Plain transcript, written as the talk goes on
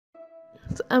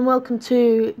And welcome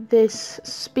to this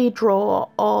speed draw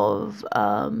of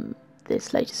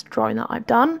this latest drawing that I've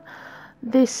done.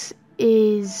 This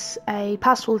is a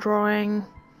pastel drawing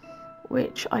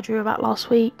which I drew about last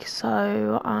week,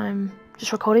 so I'm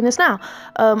just recording this now.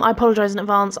 I apologise in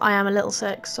advance, I am a little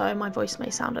sick, so my voice may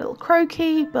sound a little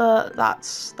croaky, but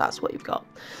that's what you've got.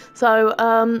 So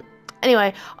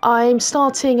anyway, I'm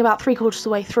starting about 3/4 of the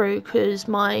way through because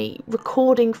my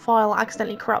recording file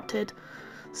accidentally corrupted,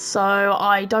 so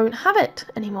I don't have it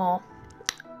anymore.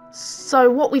 So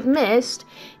what we've missed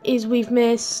is me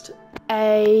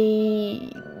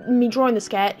drawing the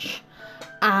sketch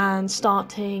and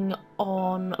starting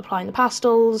on applying the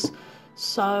pastels.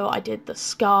 So I did the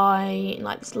sky in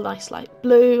like this nice light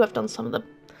blue. I've done some of the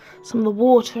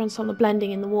water and some of the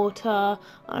blending in the water,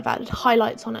 and I've added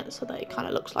highlights on it so that it kind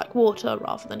of looks like water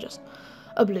rather than just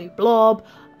a blue blob.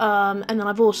 And then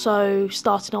I've also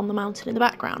started on the mountain in the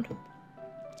background.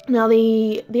 Now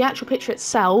the actual picture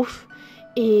itself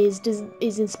is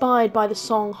inspired by the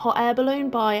song Hot Air Balloon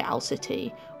by Owl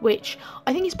City, which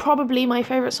I think is probably my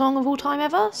favourite song of all time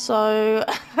ever, so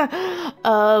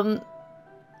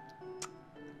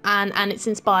and it's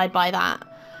inspired by that.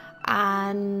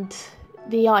 And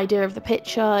the idea of the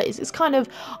picture is it's kind of,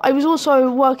 I was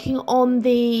also working on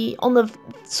the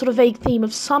sort of vague theme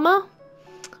of summer,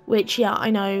 which, yeah, I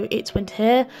know it's winter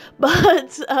here,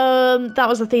 but that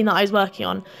was the theme that I was working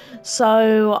on.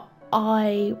 So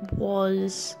I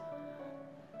was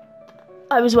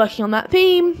working on that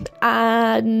theme,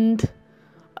 and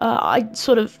I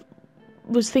sort of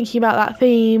was thinking about that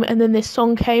theme, and then this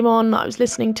song came on that I was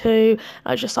listening to, and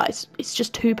I was just like, it's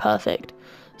just too perfect.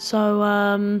 So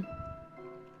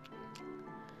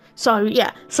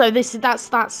yeah, so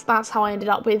that's how I ended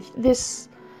up with this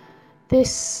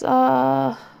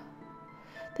picture.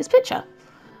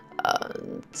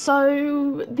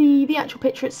 So the actual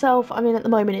picture itself, I mean, at the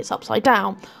moment it's upside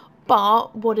down,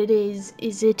 but what it is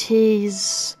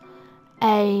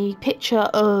a picture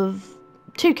of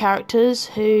two characters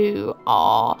who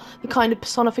are the kind of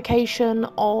personification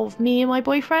of me and my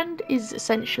boyfriend, is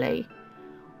essentially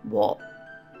what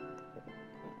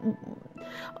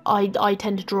I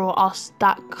tend to draw us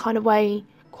that kind of way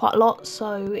quite a lot,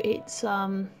 so it's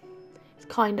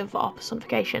kind of our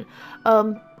personification.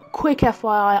 Quick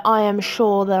FYI, I am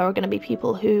sure there are going to be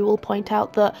people who will point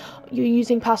out that you're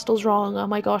using pastels wrong. Oh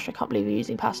my gosh, I can't believe you're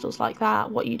using pastels like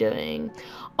that. What are you doing?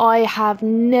 I have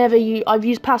never I've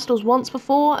used pastels once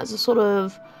before as a sort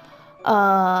of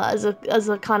as a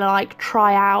kind of like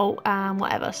try out and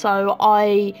whatever. So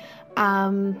I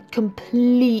am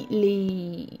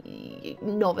completely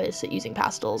novice at using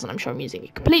pastels, and I'm sure I'm using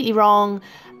it completely wrong.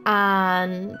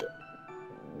 And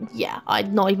yeah,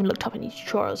 I'd not even looked up any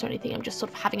tutorials or anything. I'm just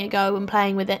sort of having a go and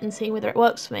playing with it and seeing whether it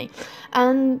works for me.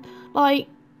 And like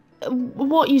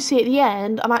what you see at the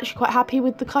end, I'm actually quite happy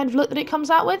with the kind of look that it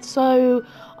comes out with. So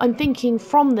I'm thinking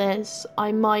from this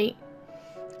I might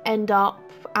end up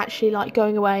actually like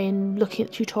going away and looking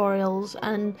at tutorials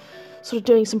and sort of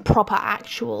doing some proper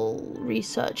actual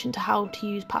research into how to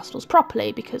use pastels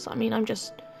properly, because I mean, I'm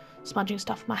just smudging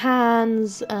stuff with my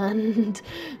hands and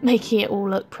making it all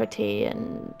look pretty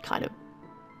and kind of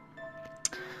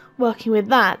working with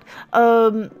that.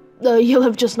 You'll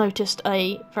have just noticed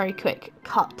a very quick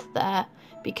cut there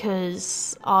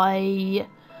because the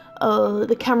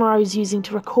camera I was using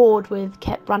to record with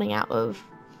kept running out of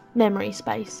memory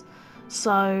space.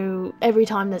 So every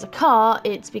time there's a cut,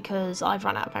 it's because I've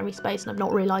run out of memory space and I've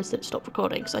not realised that it stopped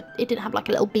recording, so it didn't have like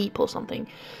a little beep or something.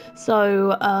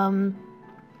 So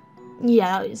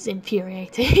yeah, it's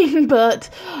infuriating. But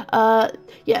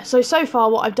yeah, so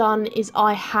far what I've done is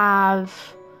I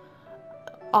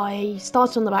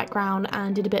started on the background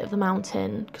and did a bit of the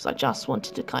mountain because I just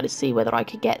wanted to kind of see whether I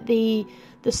could get the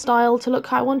style to look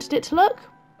how I wanted it to look.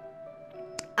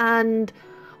 And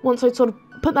once I'd sort of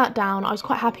put that down, I was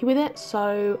quite happy with it,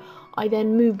 so I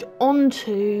then moved on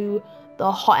to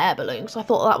the hot air balloon, because I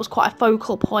thought that was quite a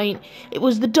focal point. It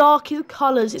was the darkest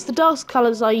colours, it's the darkest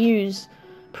colours I use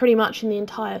pretty much in the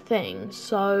entire thing,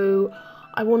 so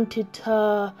I wanted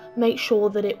to make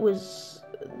sure that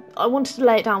I wanted to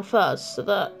lay it down first so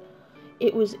that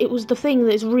it was the thing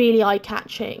that is really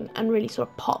eye-catching and really sort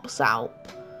of pops out,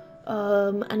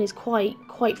 and is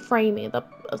quite framing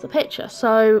of the picture.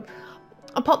 So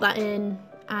I popped that in,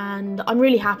 and I'm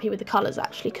really happy with the colours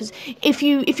actually, because if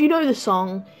you know the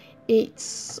song,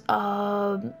 it's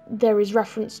there is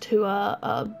reference to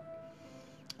a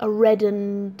red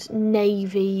and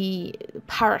navy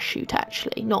parachute,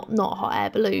 actually, not a hot air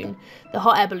balloon. The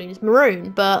hot air balloon is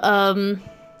maroon, but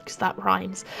because that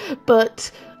rhymes.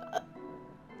 But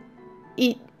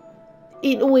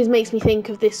it always makes me think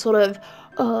of this sort of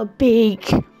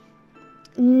big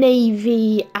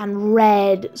navy and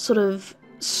red sort of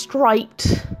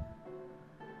striped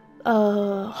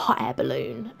hot air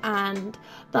balloon, and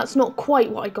that's not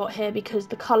quite what I got here because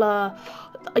the colour,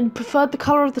 I preferred the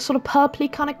colour of the sort of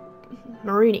purpley kind of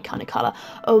maroony kind of colour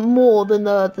more than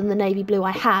the navy blue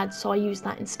I had, so I used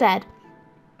that instead.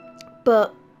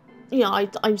 But you know,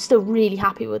 I'm still really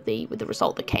happy with the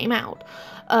result that came out.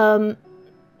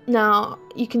 Now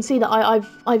you can see that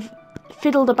I've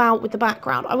fiddled about with the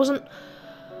background. I wasn't,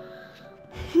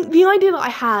 the idea that I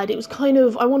had, it was kind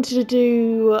of, I wanted to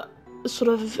do sort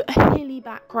of a hilly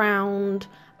background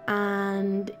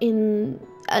and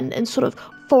sort of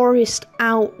forest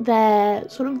out there,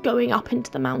 sort of going up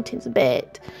into the mountains a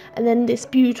bit, and then this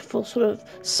beautiful sort of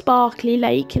sparkly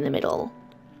lake in the middle,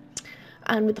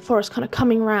 and with the forest kind of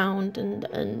coming round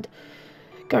and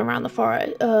going around the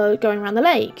forest, going around the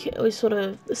lake. It was sort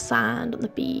of the sand on the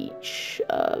beach,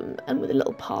 and with a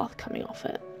little path coming off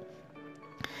it.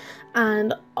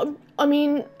 And I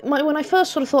mean, when I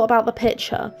first sort of thought about the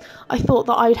picture, I thought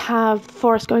that I'd have the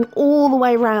forest going all the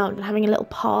way around and having a little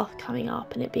path coming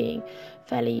up and it being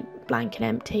fairly blank and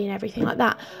empty and everything like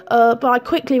that. But I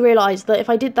quickly realised that if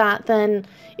I did that, then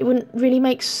it wouldn't really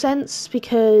make sense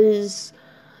because,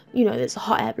 you know, there's a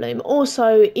hot air balloon.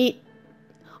 Also, I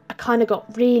kind of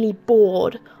got really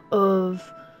bored of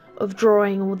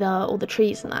drawing all the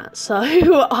trees and that, so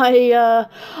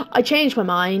I changed my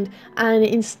mind, and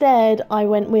instead I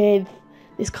went with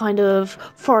this kind of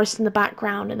forest in the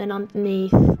background and then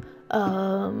underneath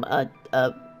a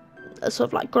sort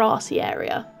of like grassy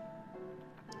area.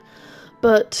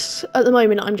 But at the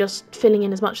moment I'm just filling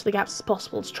in as much of the gaps as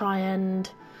possible to try and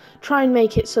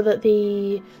make it so that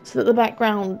the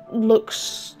background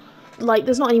looks like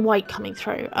there's not any white coming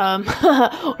through. What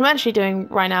I'm actually doing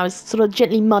right now is sort of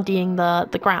gently muddying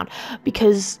the ground,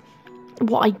 because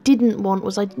what I didn't want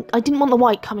was I didn't want the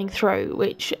white coming through,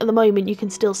 which at the moment you can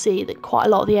still see that quite a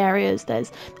lot of the areas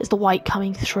there's the white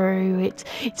coming through.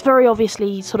 It's very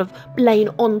obviously sort of laying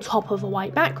on top of a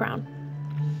white background.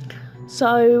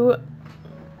 So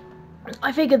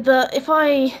I figured that if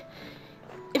I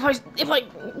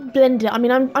blend it, I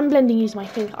mean, I'm blending using my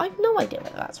finger. I have no idea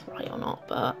whether that's right or not,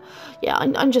 but yeah,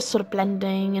 I'm just sort of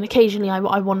blending, and occasionally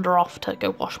I wander off to go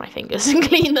wash my fingers and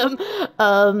clean them,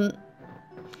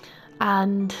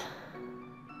 and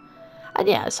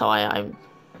yeah, so I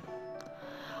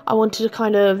wanted to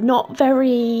kind of not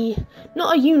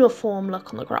a uniform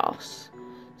look on the grass,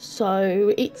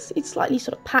 so it's slightly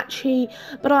sort of patchy,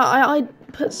 but I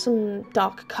put some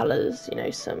darker colours, you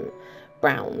know, some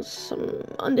browns, some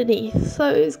underneath, so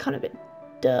it's kind of a bit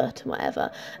dirt and whatever.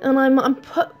 And I'm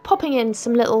popping in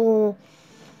some little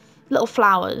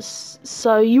flowers,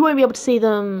 so you won't be able to see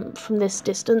them from this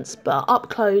distance, but up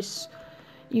close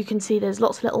you can see there's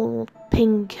lots of little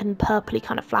pink and purpley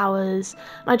kind of flowers,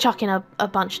 and I chuck in a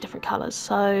bunch of different colours,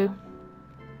 so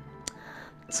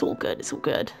it's all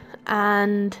good.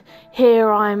 And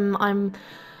here I'm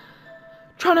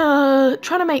trying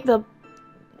to make the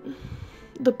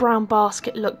brown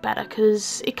basket look better,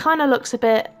 because it kind of looks a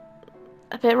bit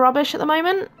rubbish at the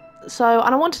moment. So,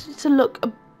 and I wanted it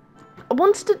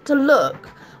to look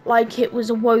like it was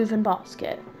a woven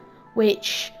basket,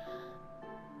 which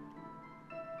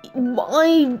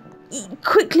I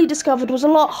quickly discovered was a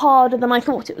lot harder than I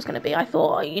thought it was going to be. I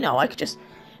thought, you know, I could just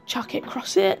chuck it,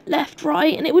 cross it, left,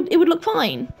 right, and it would look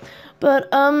fine.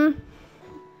 But turned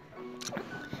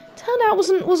out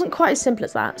wasn't quite as simple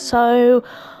as that. So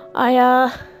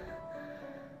I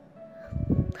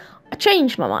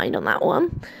changed my mind on that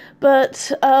one,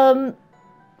 but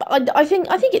I think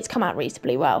it's come out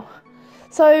reasonably well.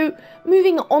 So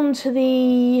moving on to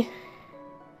the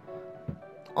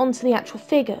actual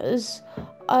figures,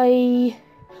 I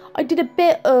did a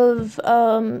bit of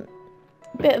the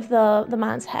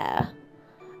man's hair,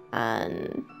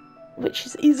 and which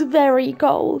is very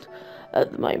gold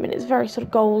at the moment. It's very sort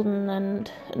of golden and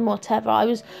whatever. I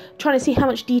was trying to see how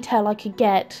much detail I could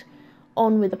get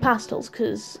on with the pastels,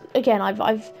 because again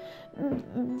I've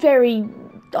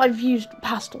used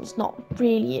pastels not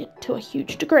really to a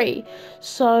huge degree,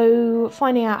 so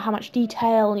finding out how much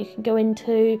detail you can go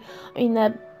into, I mean,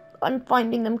 I'm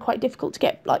finding them quite difficult to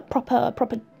get like proper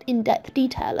in-depth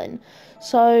detail in,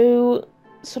 so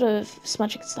sort of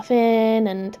smudging stuff in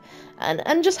and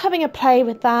just having a play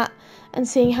with that and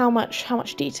seeing how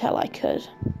much detail I could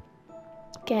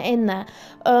get in there.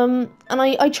 And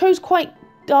I chose quite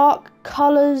dark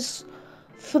colours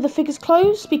for the figure's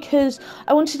clothes, because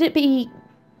I wanted it to be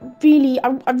really,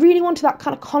 I really wanted that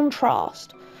kind of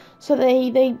contrast. so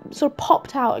they sort of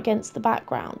popped out against the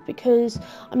background, because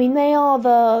I mean they are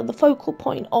the focal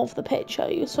point of the picture.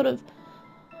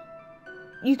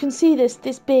 You can see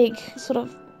this big sort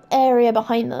of area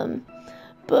behind them,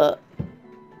 but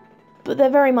they're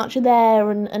very much there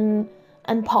and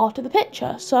part of the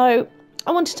picture. So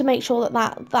I wanted to make sure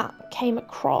that came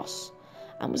across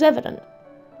and was evident.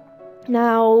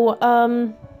 Now, what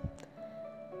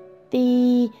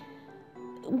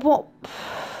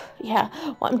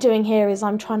I'm doing here is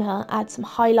I'm trying to add some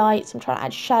highlights. I'm trying to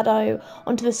add shadow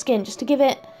onto the skin just to give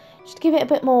it a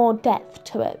bit more depth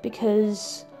to it,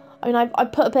 because I mean I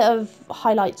put a bit of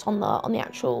highlights on the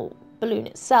actual balloon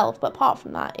itself, but apart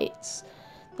from that,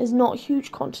 there's not a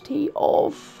huge quantity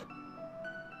of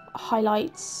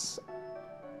highlights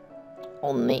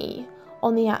on the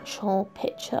actual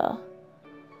picture.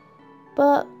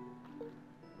 But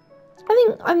I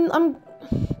think I'm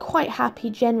quite happy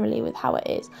generally with how it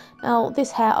is. Now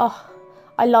this hair,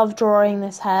 I love drawing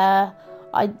this hair.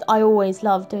 I always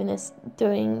love doing this,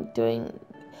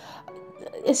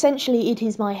 essentially it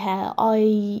is my hair.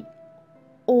 I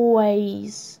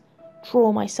always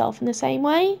draw myself in the same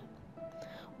way,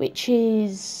 which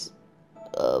is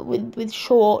with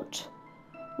short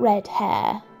red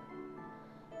hair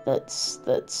that's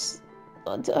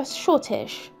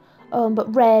shortish,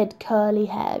 but red curly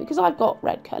hair, because I've got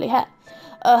red curly hair,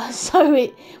 so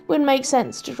it would make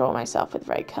sense to draw myself with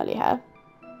very curly hair.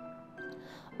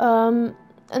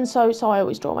 And so I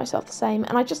always draw myself the same,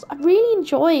 and I really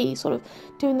enjoy sort of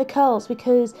doing the curls,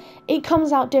 because it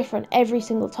comes out different every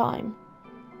single time,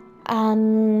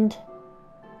 and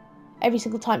every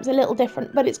single time it's a little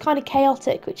different, but it's kind of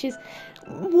chaotic, which is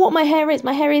what my hair is.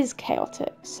 My hair is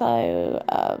chaotic, so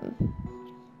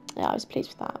yeah, I was pleased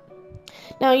with that.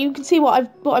 Now you can see what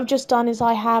I've just done is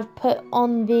I have put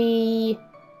on the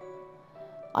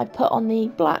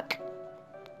black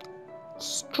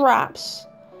straps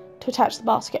to attach the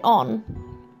basket on,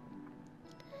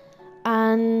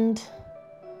 and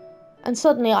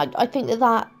suddenly I think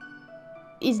that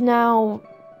is now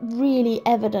really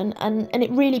evident, and it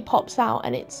really pops out,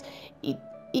 and it's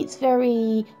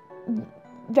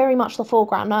very much the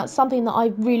foreground. Now it's something that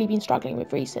I've really been struggling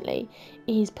with recently,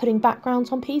 is putting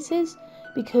backgrounds on pieces,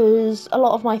 because a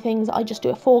lot of my things I just do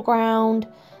a foreground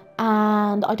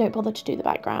and I don't bother to do the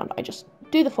background. I just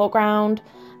do the foreground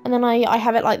and then I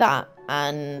have it like that,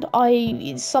 and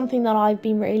it's something that I've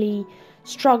been really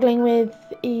struggling with,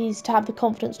 is to have the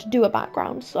confidence to do a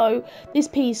background. So this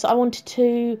piece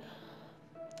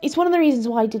it's one of the reasons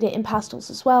why I did it in pastels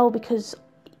as well, because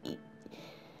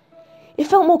it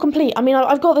felt more complete. I mean,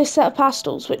 I've got this set of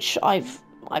pastels which I've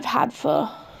had for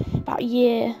about a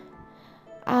year,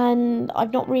 and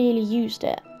I've not really used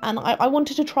it, and I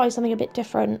wanted to try something a bit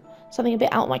different, something a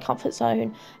bit out of my comfort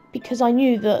zone, because I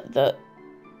knew that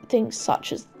things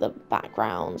such as the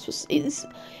backgrounds it's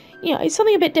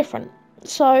something a bit different.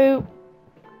 So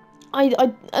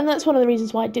and that's one of the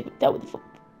reasons why I dealt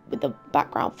with the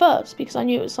background first, because I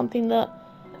knew it was something that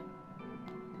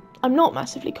I'm not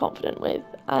massively confident with,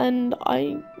 and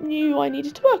I knew I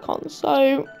needed to work on.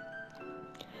 So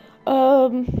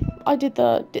I did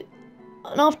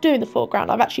and after doing the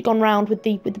foreground, I've actually gone round with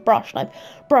the brush, and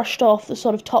I've brushed off the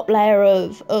sort of top layer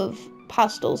of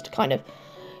pastels to kind of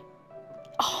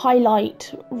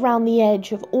highlight around the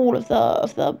edge of all of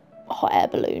the hot air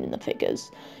balloon and the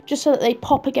figures, just so that they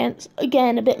pop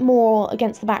again a bit more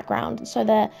against the background. And so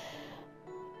they're,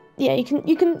 yeah, you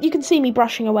can see me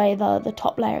brushing away the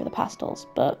top layer of the pastels,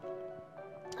 but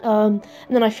and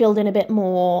then I filled in a bit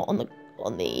more on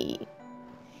the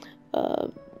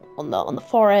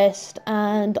forest,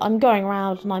 and I'm going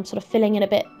around and I'm sort of filling in a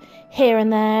bit here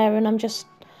and there, and I'm just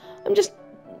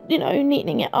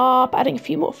neatening it up, adding a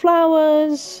few more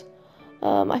flowers.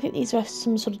 I think these are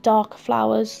some sort of darker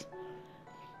flowers,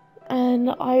 and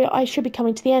I should be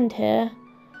coming to the end here.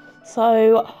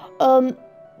 So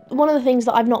one of the things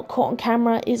that I've not caught on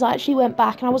camera is I actually went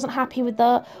back and I wasn't happy with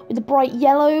the bright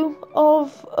yellow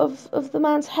of the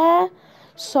man's hair.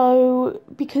 So,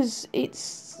 because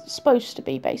it's supposed to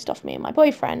be based off me and my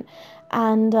boyfriend,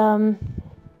 and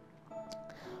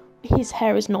his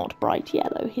hair is not bright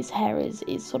yellow. His hair is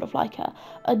sort of like a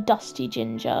dusty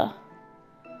ginger.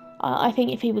 I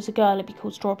think if he was a girl, it'd be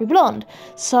called strawberry blonde.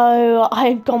 So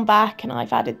I've gone back and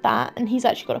I've added that, and he's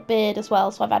actually got a beard as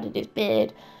well, so I've added his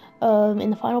beard in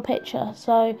the final picture.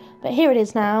 So, but here it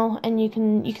is now, and you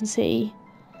can see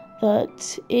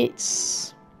that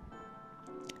it's,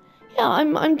 yeah,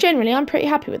 I'm pretty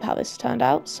happy with how this turned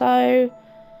out. So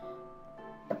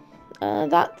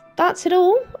that's it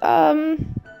all.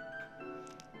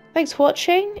 Thanks for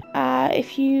watching.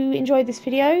 If you enjoyed this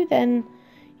video, then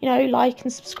you know, like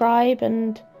and subscribe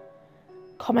and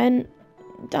comment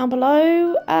down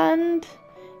below. And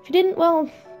if you didn't, well,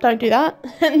 don't do that.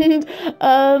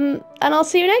 And I'll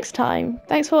see you next time.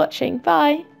 Thanks for watching.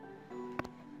 Bye.